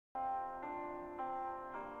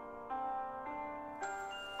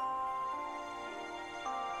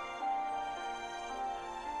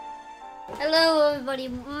Hello, everybody.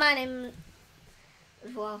 My name.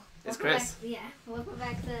 Well, it's Chris. Welcome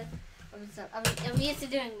back to. I'm used to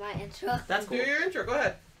doing my intro. That's cool. Do your intro. Go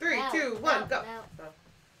ahead. 3, 2, 1, go. No.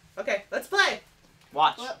 Oh. Okay, let's play.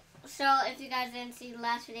 Watch. Well, so if you guys didn't see the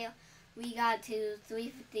last video, we got to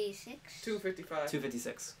 356. 255.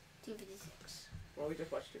 256. 256. Well, we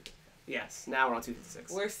just watched 255. Yes, now we're on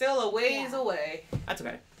 256. We're still a ways away. That's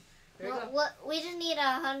okay. There you go. What we just need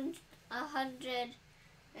 102.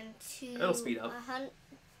 It'll speed up.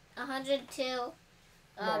 102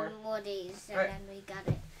 more days, and then we got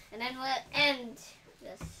it. And then we'll end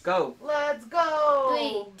this. Go. Let's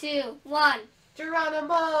go. 3, 2, 1.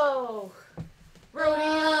 Geronimo. Rodeo.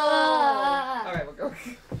 All right, we're going.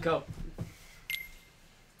 Go.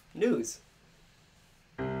 News.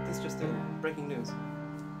 This just in. Breaking news.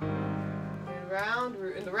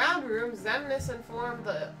 In the round room, Xemnas informed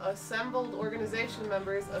the assembled organization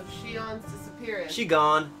members of Shion's disappearance. She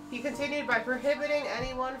gone. He continued by prohibiting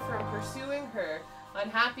anyone from pursuing her.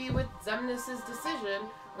 Unhappy with Xemnas' decision,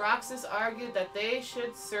 Roxas argued that they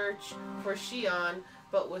should search for Shion,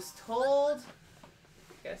 but was told...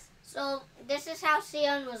 Yes. So, this is how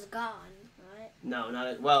Shion was gone, right? No, not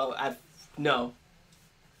at... Well, no.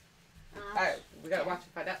 Alright, we gotta watch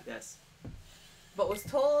and find out. Yes. But was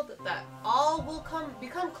told that all will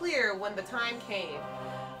become clear when the time came.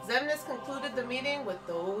 Xemnas concluded the meeting with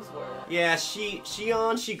those words. Yeah, she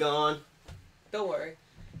gone. Don't worry.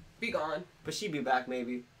 Be gone. But she be back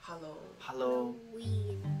maybe. Hello. Hello.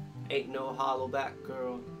 Halloween. Ain't no hollow back,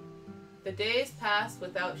 girl. The days passed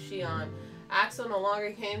without Shion. Axel no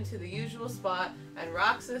longer came to the usual spot, and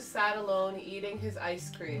Roxas sat alone eating his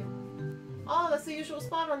ice cream. Oh, that's the usual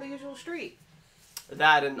spot on the usual street.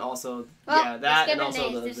 That and also, Well, yeah, that and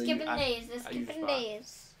also They're skipping days.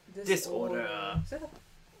 Disorder.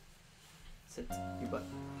 Sit. You butt.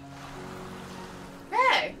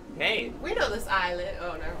 Hey! Hey. We know this island.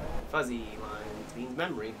 Oh, never mind. Fuzzy lines means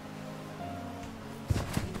memory.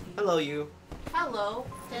 Hello, you. Hello.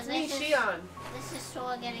 It's me, Shion. This is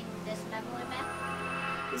Sora getting this memory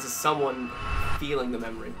back. This is someone feeling the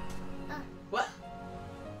memory. What?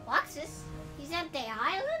 Roxas? He's at the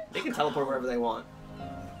island? They can teleport wherever they want.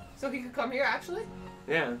 So he could come here, actually?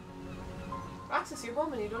 Yeah. Roxas, you're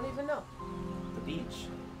home and you don't even know. The beach.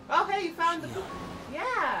 Oh, hey, you found the...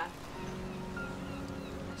 Yeah.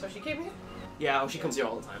 So she came here? Yeah, she comes here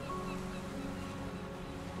all the time.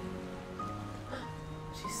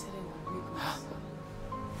 She's sitting on Riku's.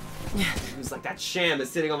 Yeah. Who's like that sham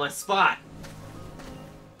is sitting on my spot.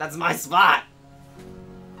 That's my spot.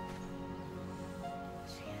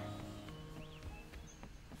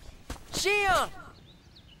 Shion!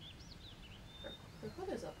 Her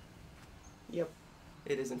hood is up. Yep.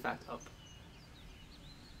 It is in fact up.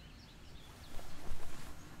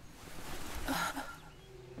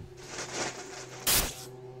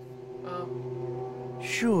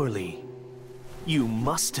 Surely, you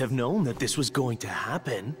must have known that this was going to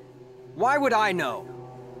happen. Why would I know?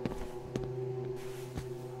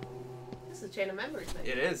 This is a chain of memories thing.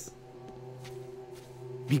 It is.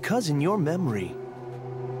 Because in your memory,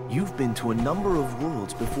 you've been to a number of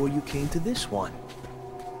worlds before you came to this one.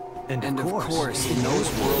 And of course in those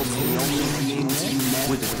worlds, the only beings you met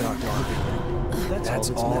with the dark heart. That's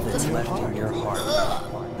all that's left in your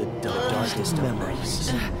heart. The darkest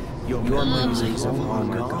memories. Your memories of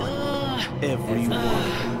long gone. Everyone.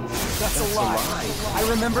 That's a lie. I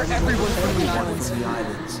remember everyone from the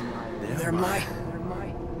islands. They're my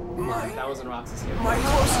That wasn't Roxas here. my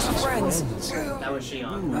closest friends. That was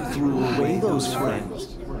Shion. You threw away those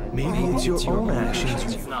friends. Maybe it's your own actions.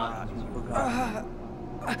 It's not.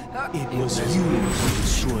 It was you who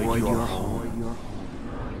destroyed your home.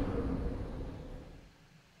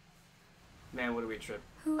 Man, what a weird trip.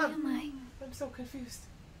 Who am I? I'm so confused.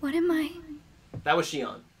 What am I? That was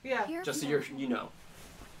Shion. Yeah. Just so you know.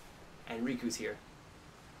 And Riku's here.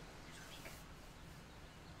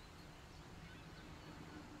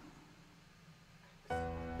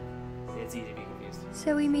 It's easy to be confused.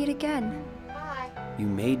 So we meet again. Hi. You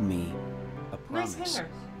made me a Nice promise. hair.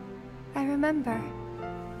 I remember.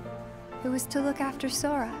 It was to look after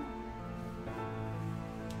Sora.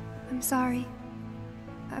 I'm sorry.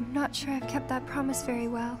 I'm not sure I've kept that promise very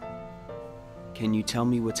well. Can you tell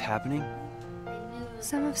me what's happening?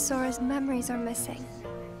 Some of Sora's memories are missing.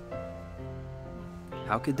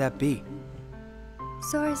 How could that be?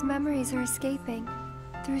 Sora's memories are escaping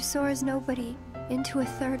through Sora's nobody into a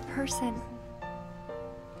third person.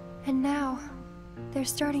 And now, they're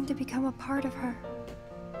starting to become a part of her.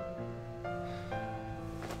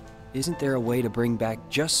 Isn't there a way to bring back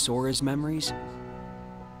just Sora's memories?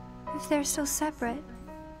 If they're still separate,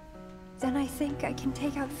 then I think I can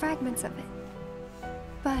take out fragments of it.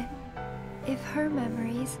 But if her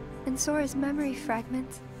memories and Sora's memory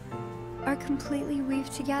fragments are completely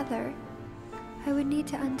weaved together, I would need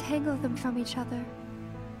to untangle them from each other,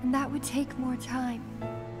 and that would take more time.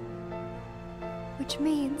 Which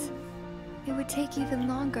means it would take even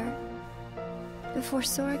longer before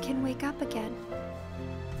Sora can wake up again.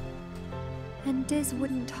 And Diz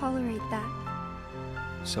wouldn't tolerate that.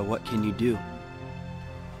 So what can you do?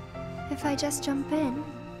 If I just jump in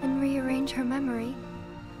and rearrange her memory,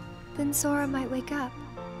 then Sora might wake up,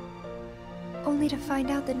 only to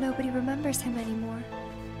find out that nobody remembers him anymore.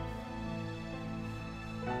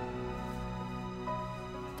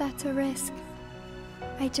 That's a risk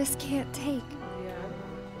I just can't take.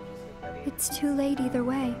 It's too late either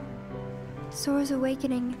way. Sora's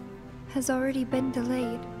awakening has already been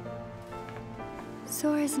delayed.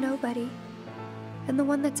 Sora's nobody, and the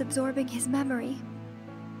one that's absorbing his memory.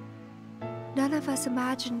 None of us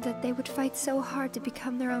imagined that they would fight so hard to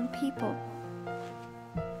become their own people.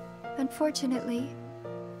 Unfortunately,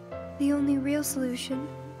 the only real solution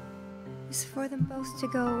is for them both to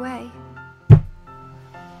go away.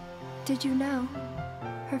 Did you know?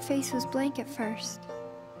 Her face was blank at first.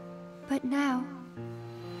 But now,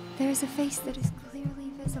 there's a face that is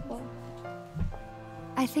clearly visible.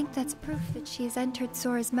 I think that's proof that she has entered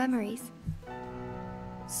Sora's memories.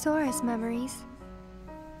 Sora's memories,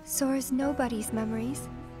 Sora's nobody's memories,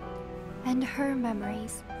 and her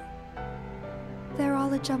memories. They're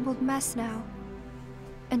all a jumbled mess now,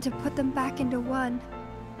 and to put them back into one,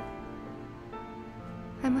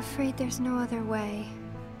 I'm afraid there's no other way.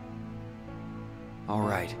 All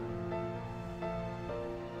right.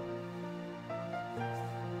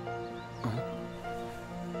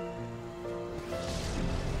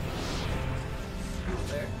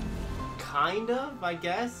 Kind of, I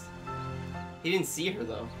guess. He didn't see her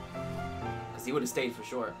though, because he would have stayed for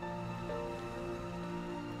sure.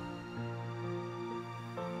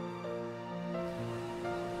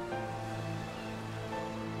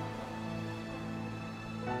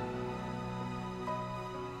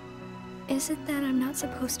 Is it that I'm not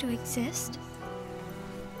supposed to exist?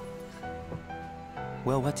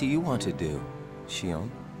 Well, what do you want to do, Xion?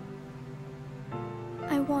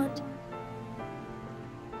 I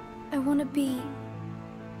want to be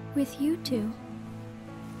with you two.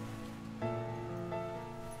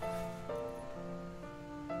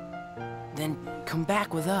 Then come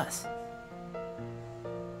back with us.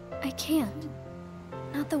 I can't.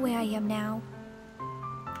 Not the way I am now.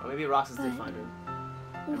 Or maybe Roxas did find her.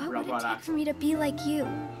 What would it take for me to be like you?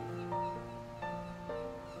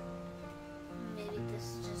 Maybe this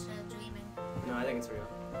is just her dreaming. No, I think it's real.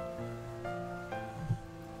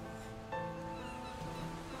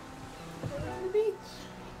 To the beach.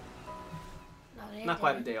 Not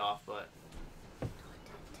quite a day off, but...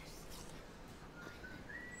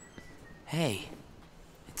 Hey,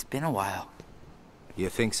 it's been a while. You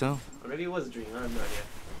think so? Or maybe it was a dream, I have no idea.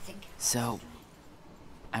 So,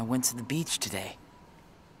 I went to the beach today.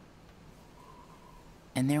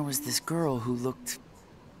 And there was this girl who looked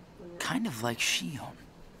kind of like Xion.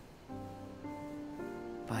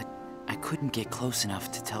 But I couldn't get close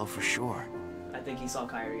enough to tell for sure. I think he saw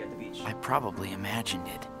Kairi at the beach. I probably imagined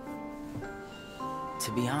it.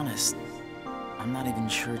 To be honest, I'm not even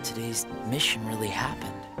sure today's mission really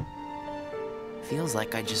happened. Feels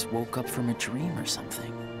like I just woke up from a dream or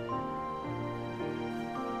something.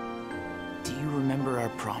 Do you remember our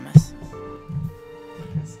promise?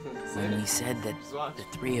 When we said that the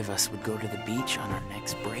three of us would go to the beach on our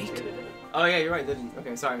next break? Oh yeah, you're right, didn't.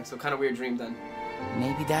 Okay, sorry. So kind of weird dream then.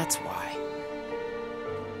 Maybe that's why.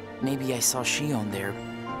 Maybe I saw Xion there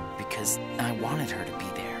because I wanted her to be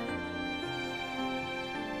there.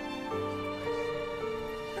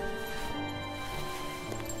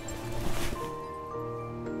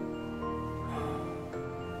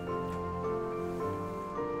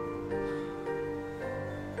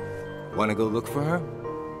 Wanna go look for her?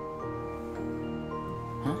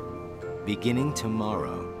 Huh? Beginning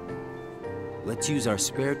tomorrow, let's use our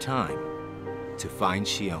spare time to find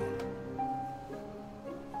Xion.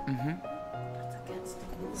 Mm-hmm.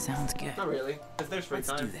 Sounds good. Not really. It's their free Let's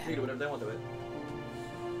time. do They that. can do whatever they want to it.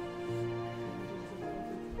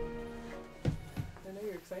 I know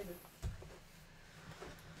you're excited.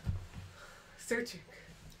 Searching.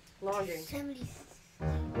 Longing.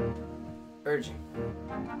 Urging.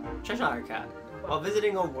 Cheshire Cat. While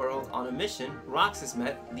visiting a world on a mission, Roxas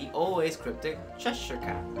met the always cryptic Cheshire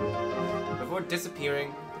Cat. Before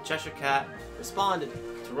disappearing, the Cheshire Cat responded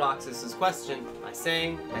to Roxas's question by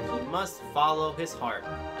saying that he must follow his heart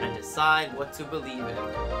and decide what to believe in.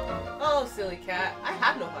 Oh, Oh, silly cat. I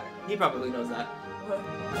have no heart. He probably knows that.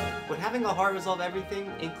 Would having a heart resolve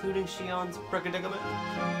everything, including Shion's predicament?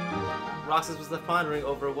 Roxas was left pondering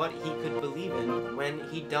over what he could believe in when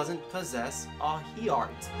he doesn't possess a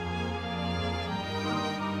heart.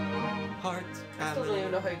 Heart. I still don't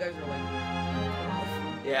even know how you guys are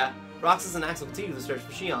like. Yeah, Roxas and Axel continue the search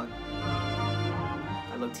for Shion.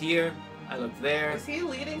 I looked here, I looked there. Is he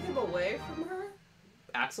leading him away from her?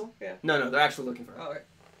 Axel? Yeah. No, they're actually looking for her. Oh, right.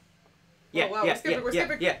 Yeah, oh, wow, yeah, we're skipping, we're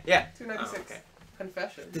skipping. Yeah. 296. Oh, okay.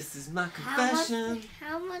 Confession. This is my confession.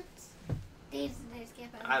 How much days did they skip?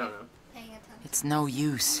 I don't know. Paying attention. It's no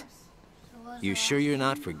use. You sure you're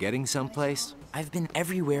not forgetting someplace? I've been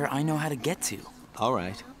everywhere I know how to get to. All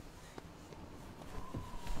right.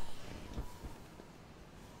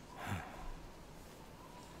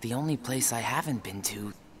 The only place I haven't been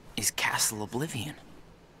to is Castle Oblivion.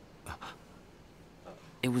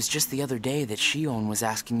 It was just the other day that Shion was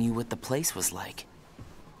asking you what the place was like.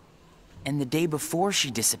 And the day before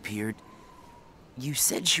she disappeared, you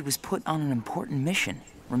said she was put on an important mission,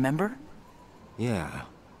 remember? Yeah.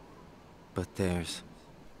 But there's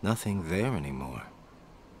nothing there anymore.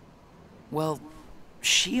 Well,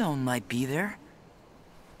 Shion might be there.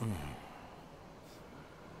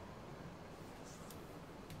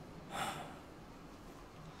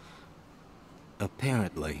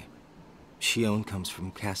 Apparently, Shion comes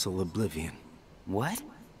from Castle Oblivion. What?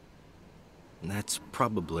 That's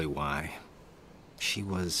probably why she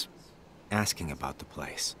was asking about the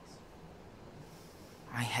place.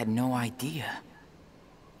 I had no idea.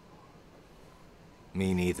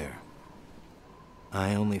 Me neither.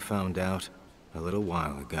 I only found out a little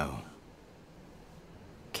while ago.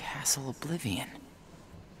 Castle Oblivion.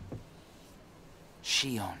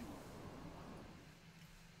 Shion.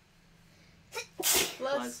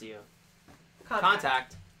 Bless you.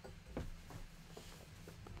 Contact.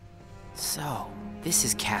 So, this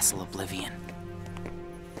is Castle Oblivion.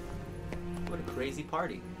 What a crazy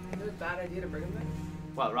party. Is it a bad idea to bring him there?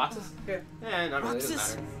 What, Roxas? Yeah. Not really, doesn't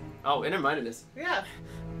Roxas? matter. Oh, intermindedness. Yeah.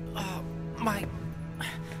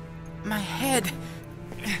 My head.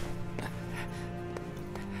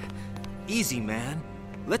 Easy, man.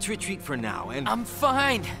 Let's retreat for now and... I'm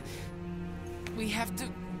fine. We have to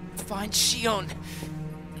find Shion.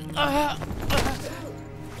 I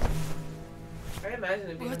imagine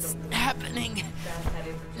it being What's a happening? bad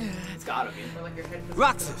headache or something. It's gotta be. Or like your head feels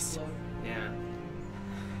Roxas! like Yeah.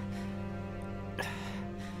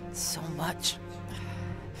 So much.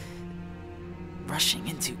 Rushing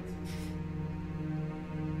into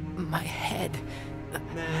my head.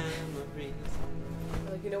 Memories.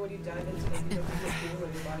 like, you know, when you dive into like, you know, people's pool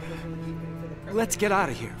and your body goes really deep into the pressure. Let's get out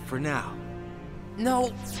of here for now.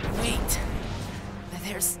 No, wait.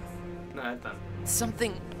 There's No, it's done.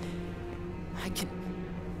 something I can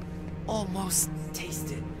almost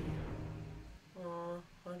taste it. Aw, I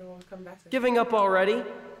wonder when we'll come back to Giving up already?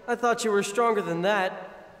 I thought you were stronger than that.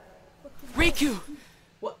 Riku!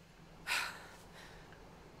 What?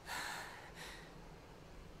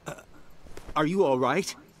 Are you all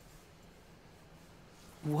right?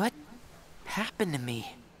 What happened to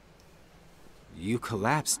me? You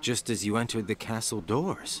collapsed just as you entered the castle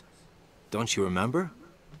doors. Don't you remember?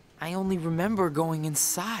 I only remember going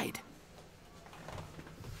inside.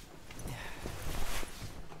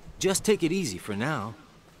 Just take it easy for now.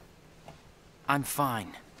 I'm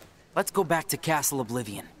fine. Let's go back to Castle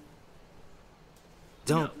Oblivion.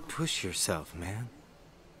 Don't push yourself, man.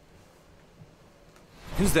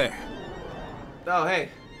 Who's there? Oh, hey.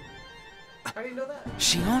 How do you know that?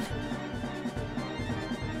 Shion?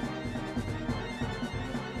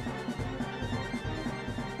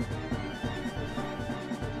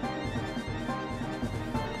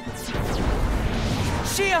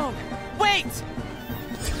 Shion! Wait!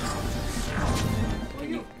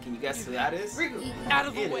 Can you guess who that is? Riku. Out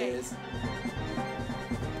of the It way! is.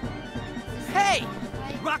 Hey!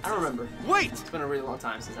 I don't remember. Wait! It's been a really long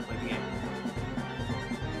time since I played the game.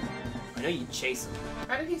 I know you chase him.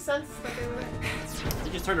 How did he sense that they were there? He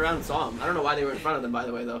just turned around and saw him. I don't know why they were in front of them, by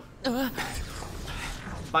the way, though.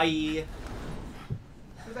 Bye.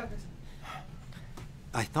 Who's that person?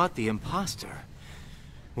 I thought the imposter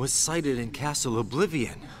was sighted in Castle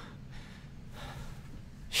Oblivion.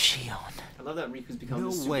 Shion. I love that Riku's become No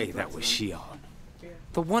this super way threat that to was them. Shion.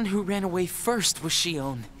 The one who ran away first was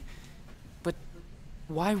Shion. But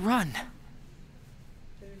why run?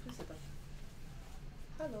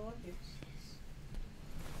 Hello, I'm here.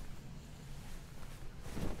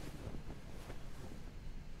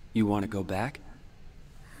 You want to go back?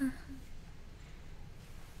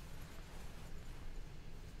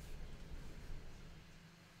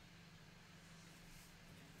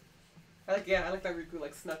 I like that Riku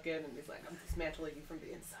like snuck in and he's like, I'm dismantling you from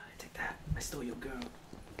the inside. Take that. I stole your girl.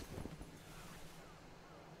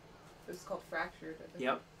 This is called Fractured, I think.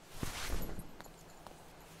 Yep.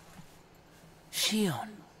 Shion.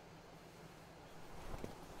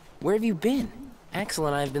 Where have you been? Axel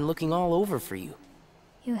and I have been looking all over for you.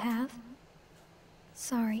 You have?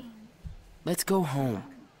 Sorry. Let's go home.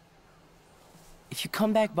 If you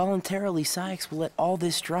come back voluntarily, Sykes will let all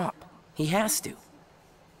this drop. He has to.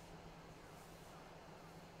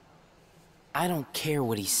 I don't care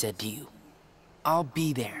what he said to you. I'll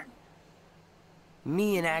be there.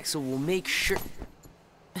 Me and Axel will make sure...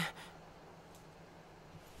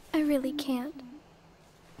 I really can't.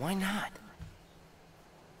 Why not?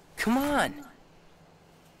 Come on!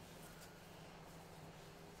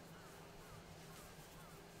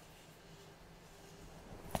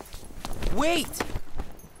 Wait!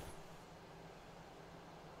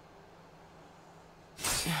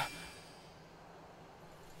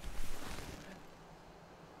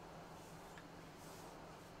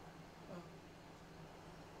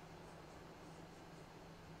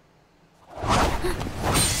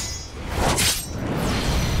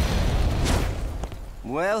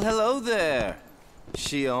 Well, hello there,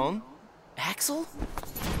 Shion. Axel?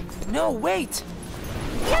 No, wait!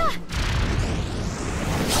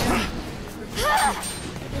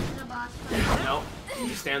 No. You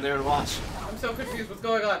stand there and watch. I'm so confused. What's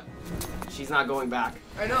going on? She's not going back.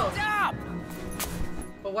 I know. Stop!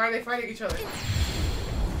 But why are they fighting each other?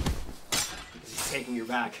 She's taking you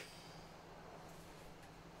back.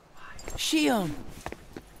 Shion!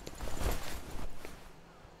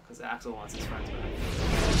 Because Axel wants his friends back.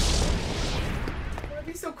 Why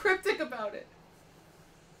be so cryptic about it?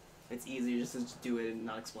 It's easier just to do it and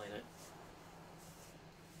not explain it.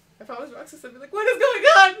 If I was Roxas, I'd be like, what is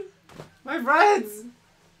going on? My friends!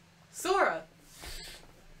 Sora!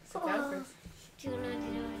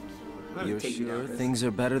 You're sure things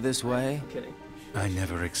are better this way? I'm kidding. I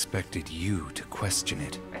never expected you to question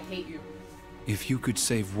it. I hate you. If you could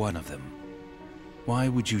save one of them, why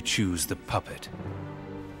would you choose the puppet?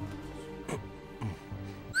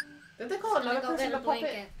 Did they call another person a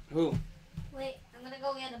puppet? Who? Wait, I'm gonna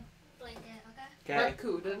go get a blanket, okay? Okay.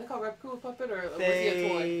 Repku. Didn't they call Repku a puppet or was he a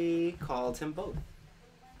toy? They called him both.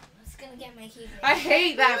 I'm just gonna get my keyboard. I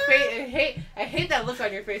hate that face. I hate that look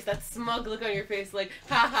on your face. That smug look on your face. Like,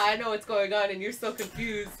 haha, I know what's going on, and you're so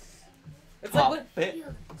confused. It's like Puppet.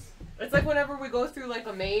 it's like whenever we go through like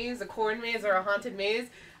a maze, a corn maze, or a haunted maze.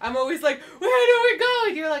 I'm always like, where do we go?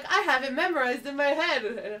 And you're like, I have it memorized in my head.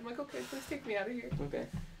 And I'm like, okay, please take me out of here. Okay.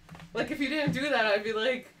 Like if you didn't do that, I'd be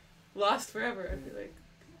like lost forever. I'd be like,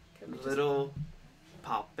 can we just... Little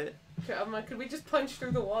puppet. I'm like, could we just punch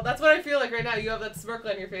through the wall? That's what I feel like right now. You have that smirk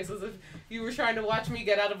on your face as if you were trying to watch me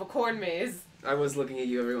get out of a corn maze. I was looking at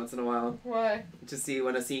you every once in a while Why? to see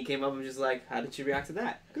when a scene came up. I'm just like, how did she react to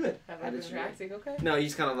that? Good. Have How I did been she react? reacting okay? No, you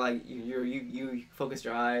just kind of like you focus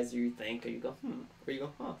your eyes, you think, or you go or you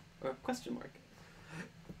go or question mark.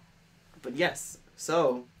 But yes,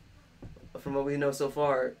 so from what we know so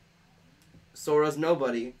far, Sora's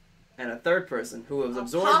nobody, and a third person who was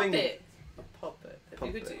absorbing. Puppet. A puppet.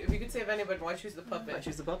 If you could save anybody, why choose the puppet? I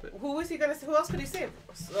choose the puppet. Who was he gonna? Who else could he save?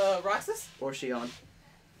 Roxas? Or Shion.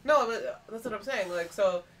 No, but that's what I'm saying. Like,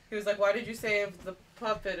 so he was like, why did you save the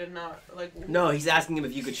puppet and not like? No, he's asking him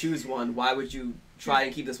if you could choose one. Why would you try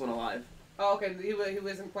and keep this one alive? Oh, okay. He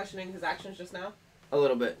wasn't questioning his actions just now. A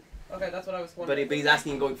little bit. Okay, that's what I was wondering. But he's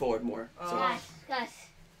asking going forward more. So. Guys.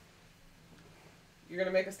 You're gonna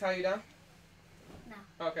make us tie you down?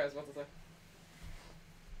 No. Okay, I was about to say.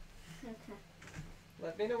 Okay.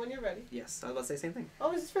 Let me know when you're ready. Yes, I was about to say the same thing.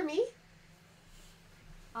 Oh, is this for me?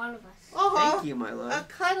 All of us. Oh, Thank you, my a love.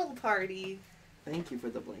 cuddle party. Thank you for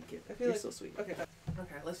the blanket. I feel You're like- so sweet. Okay,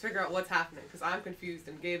 okay. Let's figure out what's happening because I'm confused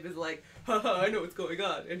and Gabe is like, haha, I know what's going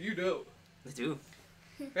on and you don't. I do.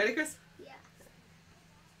 Ready, Chris? Yeah.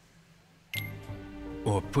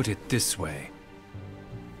 Or put it this way.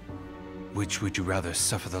 Which would you rather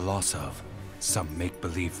suffer the loss of? Some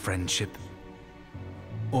make-believe friendship?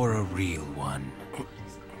 Or a real one?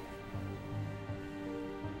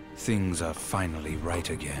 Things are finally right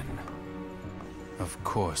again. Of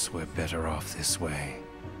course we're better off this way.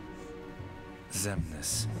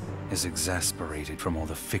 Xemnas is exasperated from all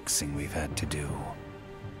the fixing we've had to do.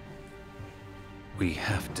 We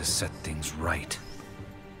have to set things right.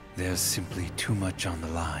 There's simply too much on the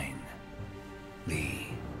line. Lee.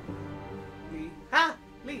 Lee. Ha!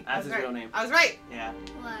 Lee. That's his right. real name. I was right. Yeah.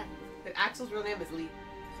 What? Axel's real name is Lee.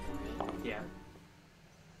 Yeah.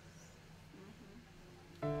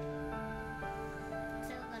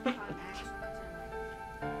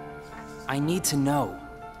 I need to know.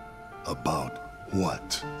 About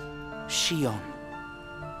what? Shion.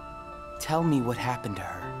 Tell me what happened to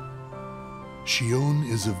her. Shion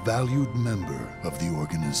is a valued member of the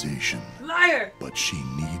organization. Liar! But she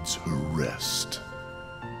needs her rest.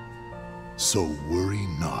 So worry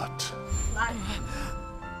not. Liar.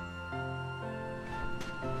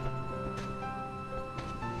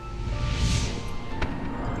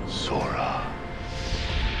 Sora.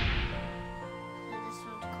 This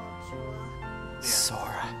one's called Sora.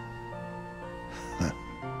 Sora.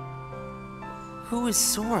 Who is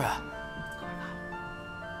Sora?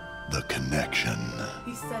 The connection.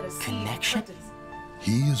 He said a seed Connection? planted-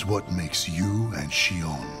 He is what makes you and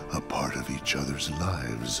Shion a part of each other's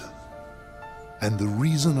lives. And the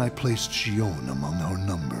reason I placed Shion among our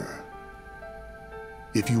number.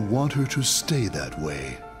 If you want her to stay that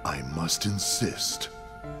way, I must insist.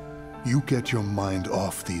 You get your mind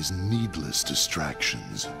off these needless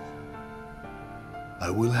distractions. I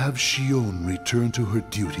will have Shion return to her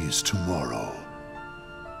duties tomorrow.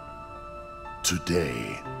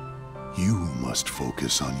 Today, you must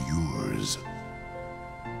focus on yours.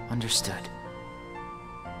 Understood.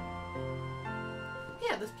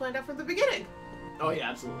 Yeah, this planned out from the beginning. Oh yeah,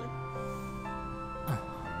 absolutely.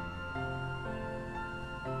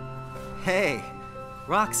 Hey,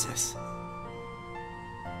 Roxas.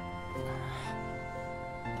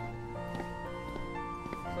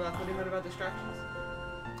 So that's what he meant about distractions?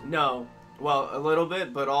 No. Well, a little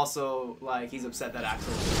bit, but also, like, he's upset that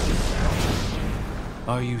Axel...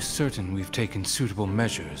 Are you certain we've taken suitable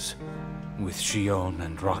measures with Shion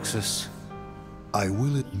and Roxas? I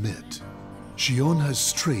will admit, Shion has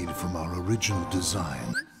strayed from our original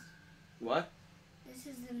design. What? This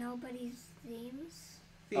is the Nobody's Themes.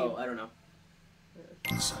 Oh, I don't know.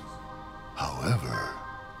 However,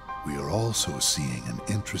 we are also seeing an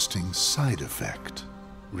interesting side effect.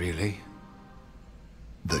 Really?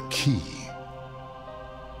 The key.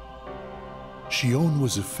 Shion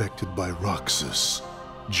was affected by Roxas,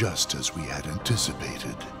 just as we had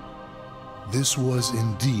anticipated. This was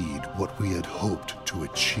indeed what we had hoped to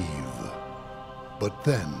achieve. But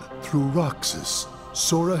then, through Roxas,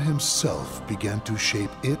 Sora himself began to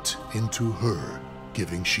shape it into her,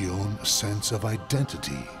 giving Shion a sense of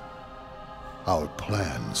identity. Our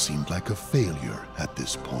plan seemed like a failure at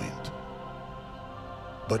this point.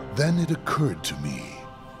 But then it occurred to me.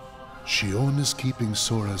 Shion is keeping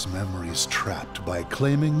Sora's memories trapped by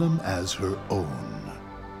claiming them as her own.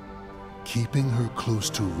 Keeping her close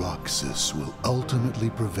to Roxas will ultimately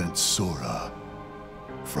prevent Sora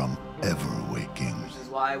from ever waking. Which is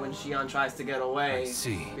why when Shion tries to get away, I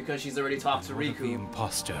see. because she's already talked to What of the Riku.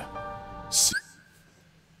 imposter?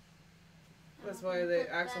 That's why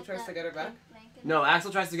Axel tries to get her back? No,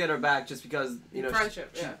 Axel tries to get her back just because, you know,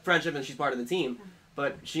 Friendship, yeah. friendship and she's part of the team.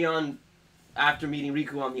 But Shion, after meeting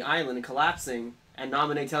Riku on the island and collapsing, and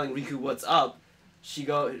Naminé telling Riku what's up,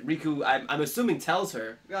 Riku, I'm assuming, tells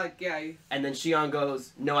her. Like, yeah. And then Shion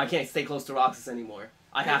goes, no, I can't stay close to Roxas anymore.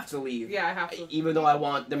 I have to leave. Yeah, I have to. Even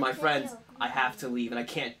though they're my friends, I have to leave. And I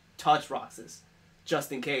can't touch Roxas.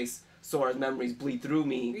 Just in case Sora's memories bleed through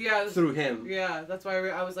me, through him. Yeah, that's why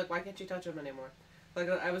I was like, why can't you touch him anymore? Like,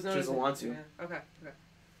 I was noticing. She doesn't want to. Yeah. Okay.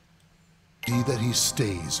 See that he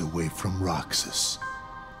stays away from Roxas.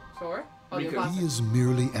 Sora? Oh, He is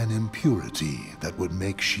merely an impurity that would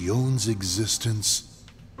make Shion's existence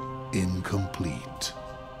incomplete.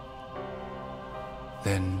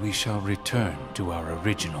 Then we shall return to our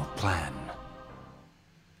original plan.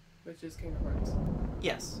 Which is Kingdom Hearts.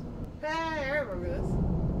 Yes. Hey, I remember this.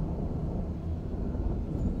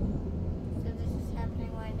 So this is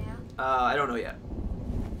happening right now? I don't know yet.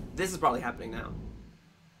 This is probably happening now.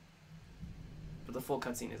 But the full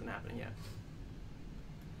cutscene isn't happening yet.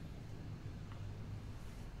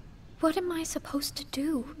 What am I supposed to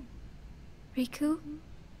do? Riku?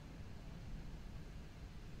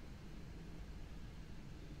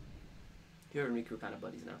 You and Riku are kind of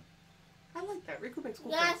buddies now. I like that. Riku makes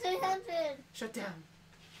cool Yes, things. it happened. Shut down.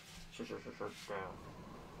 Shut down.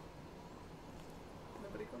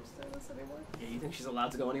 Nobody comes to this anymore? Yeah, you think she's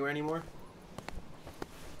allowed to go anywhere anymore?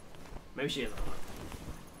 Maybe she is. I don't know.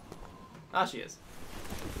 Ah, she is.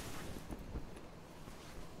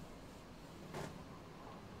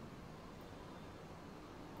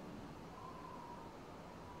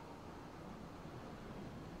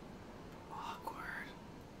 Awkward.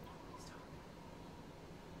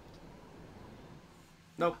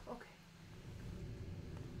 Nope. Okay.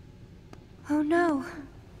 Oh no.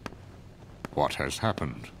 What has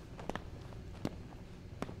happened?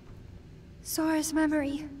 Sora's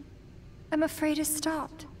memory. I'm afraid it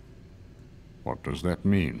stopped. What does that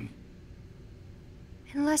mean?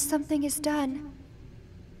 Unless something is done,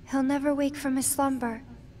 He'll never wake from his slumber.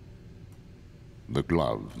 The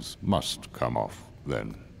gloves must come off,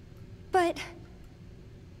 then. But...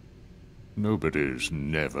 Nobody's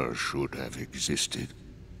never should have existed.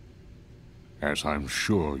 As I'm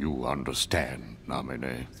sure you understand,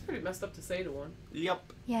 Namine. It's pretty messed up to say to one.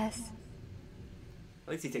 Yup. Yes.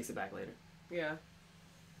 At least he takes it back later. Yeah.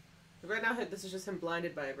 Right now, this is just him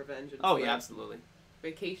blinded by revenge. Oh, yeah, absolutely.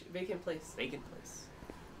 Vacant place. Vacant place.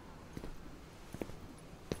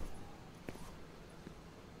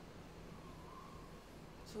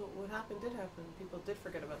 So what happened did happen. People did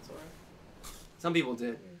forget about Sora. Some people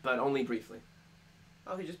did, but only briefly.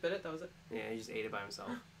 Oh, he just bit it? That was it? Yeah, he just ate it by himself.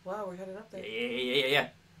 Wow, we're headed up there. Yeah.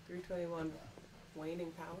 321.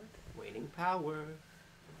 Waning power? Waning power.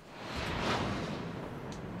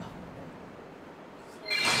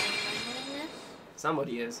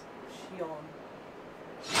 Somebody is. Shion.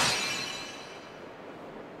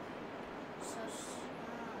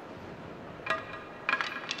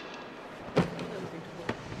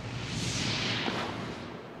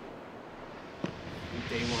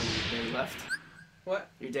 Day one and your bay left. What?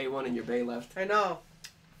 Your day one and your bay left. I know.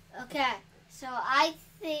 Okay, so I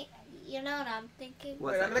think, you know what I'm thinking?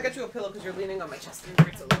 Wait, I'm gonna get you a pillow because you're leaning on my chest and it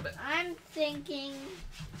hurts a little bit. I'm thinking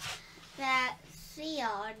that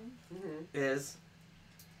Sion is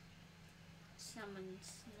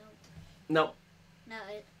summons Nope. No,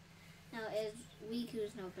 it's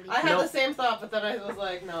Riku's nobody. I had the same thought, but then I was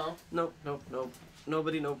like, no. Nope.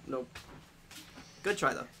 Nobody, nope. Good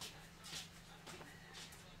try, though.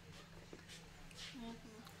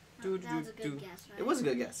 That was a good guess, right? It was a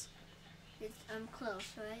good guess. I'm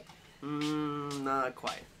close, right? Not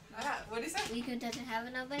quite. What did he say? Riku doesn't have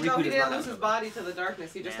a nobody? No, he didn't lose his body to the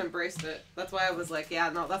darkness. He just embraced it. That's why I was like, yeah,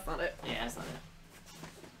 no, that's not it. Yeah, that's not it.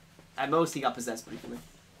 At most, he got possessed briefly.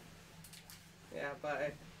 Yeah,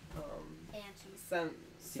 by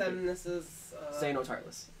Semnis's Say no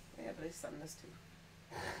Tartless. Yeah, but he's Semnis too.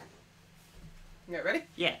 You guys ready?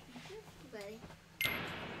 Yeah. Ready.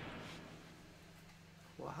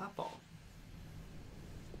 Well, hop on.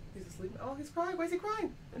 He's asleep. Oh, he's crying. Why is he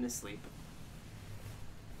crying? In his sleep.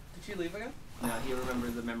 Did she leave again? No, he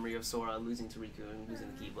remembered the memory of Sora losing to Riku and losing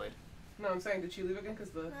the Keyblade. No, I'm saying, did she leave again?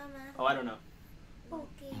 Because the... Mama. Oh, I don't know.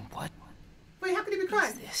 Okay. What? Wait, how could he be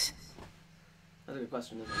crying? What is this? That's a good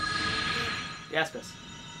question, isn't it? Yes, Chris.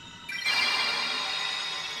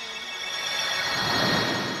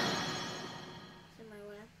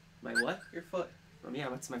 My what? Your foot. Yeah,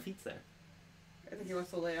 what's my feet's there? I think he wants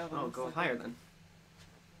to lay out. Oh, go higher then.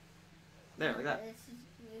 There, like that.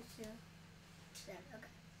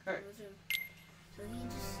 Alright. So he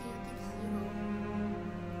just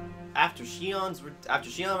After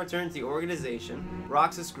Shion returned to the organization,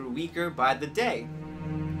 Roxas grew weaker by the day.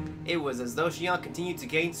 It was as though Shion continued to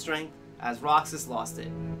gain strength as Roxas lost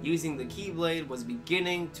it. Using the Keyblade was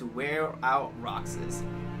beginning to wear out Roxas.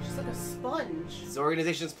 She's like a sponge. His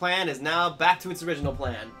organization's plan is now back to its original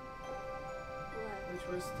plan. Which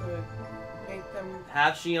was to make them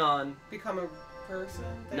have Shion become a person.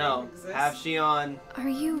 No, exist? have Shion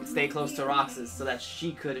stay really close to Roxas so that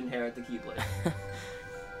she could inherit the Keyblade.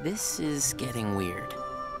 This is getting weird.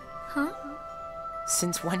 Huh?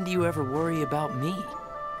 Since when do you ever worry about me?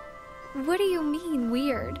 What do you mean,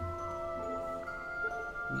 weird?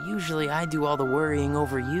 Usually I do all the worrying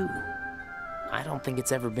over you. I don't think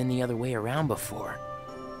it's ever been the other way around before.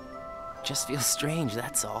 Just feels strange,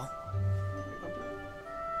 that's all.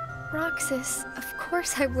 Roxas, of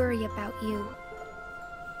course I worry about you.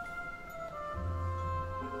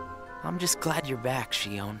 I'm just glad you're back,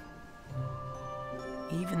 Shion.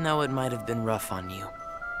 Even though it might have been rough on you.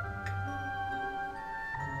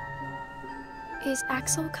 Is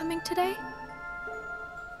Axel coming today?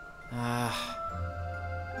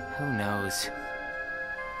 Who knows?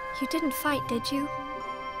 You didn't fight, did you?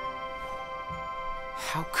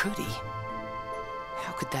 How could he?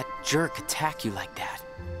 How could that jerk attack you like that?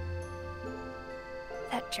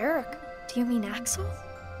 That jerk? Do you mean Axel?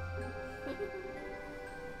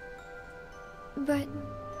 But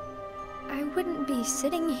I wouldn't be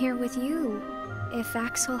sitting here with you if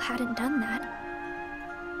Axel hadn't done that.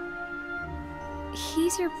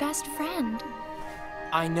 He's your best friend.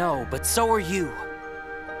 I know, but so are you.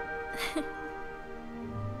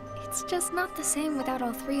 It's just not the same without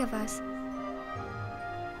all three of us.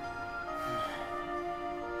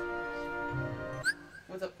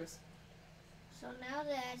 What's up, Chris? So now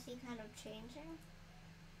that is he kind of changing?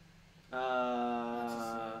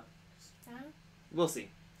 We'll see.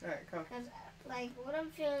 Alright, come. Because, like, what I'm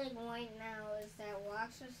feeling right now is that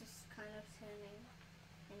Roxas is kind of turning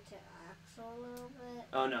into Axel a little bit.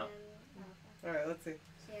 Oh, no. Alright, let's see.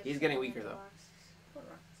 He's getting weaker, though.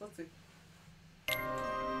 Let's see.